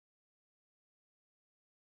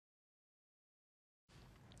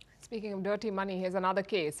Speaking of dirty money, here's another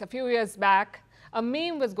case. A few years back, a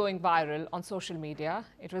meme was going viral on social media.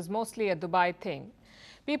 It was mostly a Dubai thing.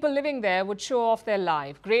 People living there would show off their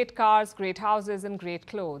life. Great cars, great houses and great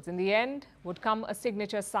clothes. In the end would come a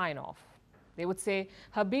signature sign-off. They would say,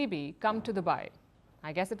 Habibi, come to Dubai.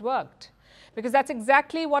 I guess it worked, because that's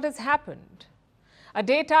exactly what has happened. A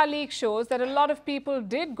data leak shows that a lot of people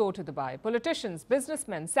did go to Dubai. Politicians,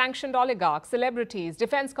 businessmen, sanctioned oligarchs, celebrities,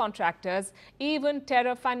 defense contractors, even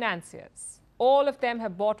terror financiers. All of them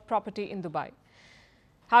have bought property in Dubai.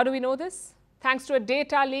 How do we know this? Thanks to a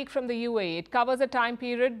data leak from the UAE. It covers a time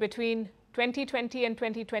period between 2020 and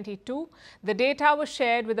 2022. The data was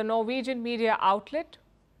shared with a Norwegian media outlet.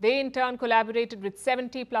 They in turn collaborated with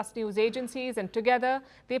 70 plus news agencies, and together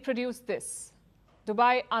they produced this,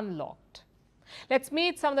 Dubai Unlocked. Let's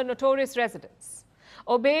meet some of the notorious residents.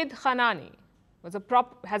 Obaid Khanani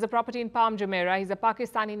has a property in Palm Jumeirah. He's a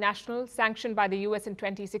Pakistani national sanctioned by the US in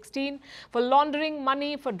 2016 for laundering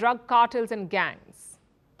money for drug cartels and gangs.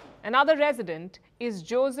 Another resident is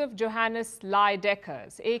Joseph Johannes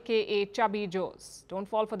Leideckers, aka Chubby Joes. Don't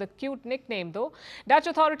fall for the cute nickname though. Dutch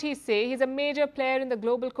authorities say he's a major player in the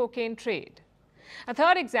global cocaine trade. A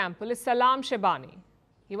third example is Salam Shebani.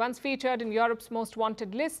 He once featured in Europe's most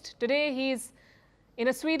wanted list. Today he's in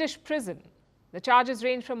a Swedish prison. The charges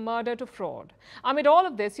range from murder to fraud. Amid all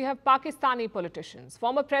of this, you have Pakistani politicians.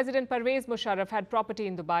 Former President Pervez Musharraf had property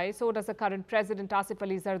in Dubai. So does the current President Asif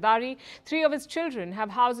Ali Zardari. 3 of his children have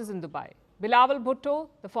houses in Dubai. Bilawal Bhutto,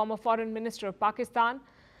 the former Foreign Minister of Pakistan,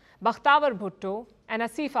 Bilawal Bhutto and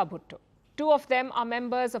Asifa Bhutto. 2 of them are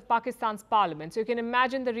members of Pakistan's parliament, so you can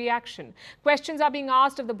imagine the reaction. Questions are being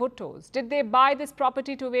asked of the Bhuttos. Did they buy this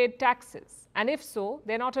property to evade taxes? And if so,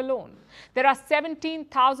 they're not alone. There are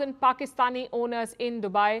 17,000 Pakistani owners in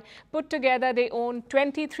Dubai. Put together, they own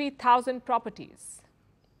 23,000 properties.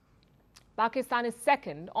 Pakistan is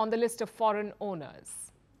second on the list of foreign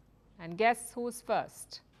owners. And guess who's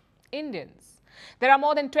first? Indians. There are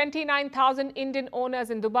more than 29,000 Indian owners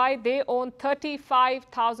in Dubai. They own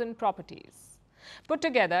 35,000 properties. Put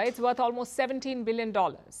together, it's worth almost $17 billion.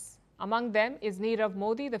 Among them is Nirav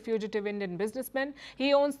Modi, the fugitive Indian businessman.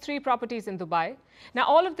 He owns 3 properties in Dubai. Now,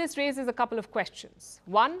 all of this raises a couple of questions.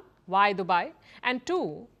 1, why Dubai? And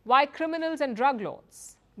 2, why criminals and drug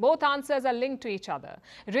lords? Both answers are linked to each other.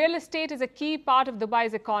 Real estate is a key part of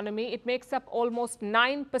Dubai's economy. It makes up almost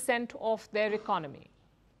 9% of their economy.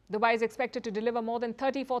 Dubai is expected to deliver more than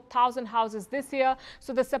 34,000 houses this year,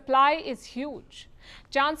 so the supply is huge.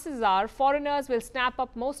 Chances are foreigners will snap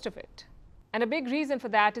up most of it. And a big reason for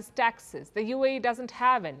that is taxes. The UAE doesn't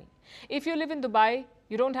have any. If you live in Dubai,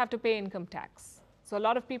 you don't have to pay income tax. So a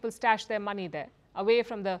lot of people stash their money there, away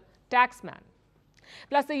from the tax man.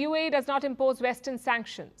 Plus, the UAE does not impose Western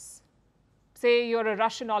sanctions. Say you're a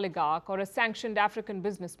Russian oligarch or a sanctioned African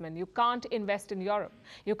businessman, you can't invest in Europe.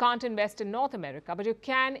 You can't invest in North America, but you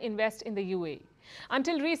can invest in the UAE.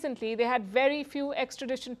 Until recently, they had very few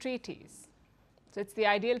extradition treaties. So it's the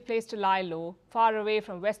ideal place to lie low, far away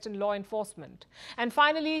from Western law enforcement. And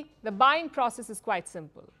finally, the buying process is quite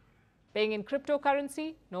simple. Paying in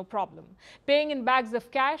cryptocurrency, no problem. Paying in bags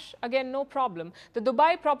of cash, again, no problem. The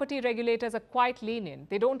Dubai property regulators are quite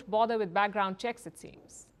lenient. They don't bother with background checks, it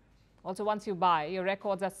seems. Also, once you buy, your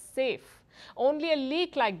records are safe. Only a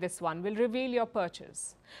leak like this one will reveal your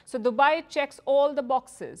purchase. So Dubai checks all the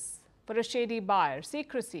boxes for a shady buyer.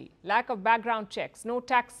 Secrecy, lack of background checks, no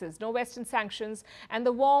taxes, no Western sanctions, and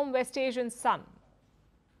the warm West Asian sun.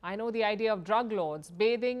 I know the idea of drug lords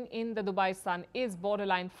bathing in the Dubai sun is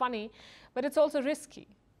borderline funny, but it's also risky.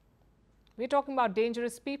 We're talking about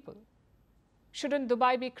dangerous people. Shouldn't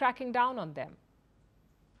Dubai be cracking down on them?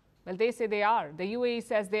 Well, they say they are. The UAE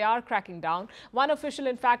says they are cracking down. One official,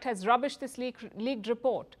 in fact, has rubbished this leaked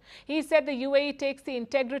report. He said the UAE takes the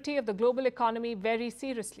integrity of the global economy very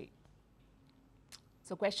seriously.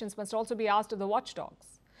 So questions must also be asked of the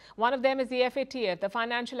watchdogs. One of them is the FATF, the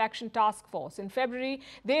Financial Action Task Force. In February,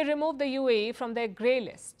 they removed the UAE from their grey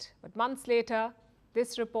list. But months later,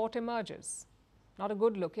 this report emerges. Not a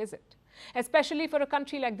good look, is it? Especially for a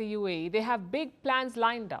country like the UAE, they have big plans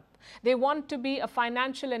lined up. They want to be a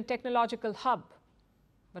financial and technological hub.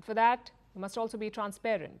 But for that, you must also be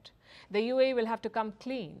transparent. The UAE will have to come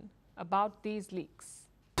clean about these leaks.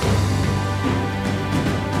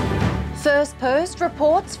 Firstpost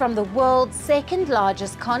reports from the world's 2nd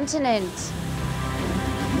largest continent.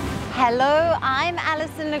 Hello, I'm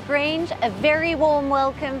Alison Lagrange. A very warm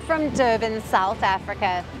welcome from Durban, South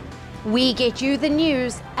Africa. We get you the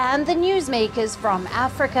news and the newsmakers from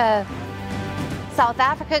Africa. South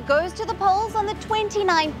Africa goes to the polls on the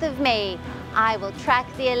 29th of May. I will track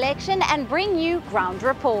the election and bring you ground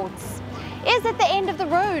reports. is at the end of the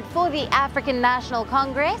road for the African National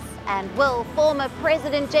Congress, and will former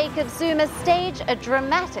President Jacob Zuma stage a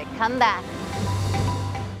dramatic comeback?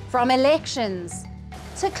 From elections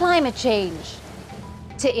to climate change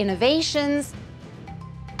to innovations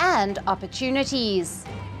and opportunities.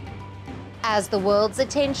 As the world's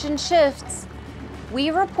attention shifts, we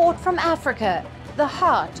report from Africa, the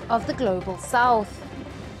heart of the global south.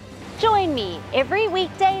 Join me every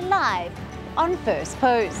weekday live on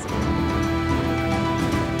Firstpost.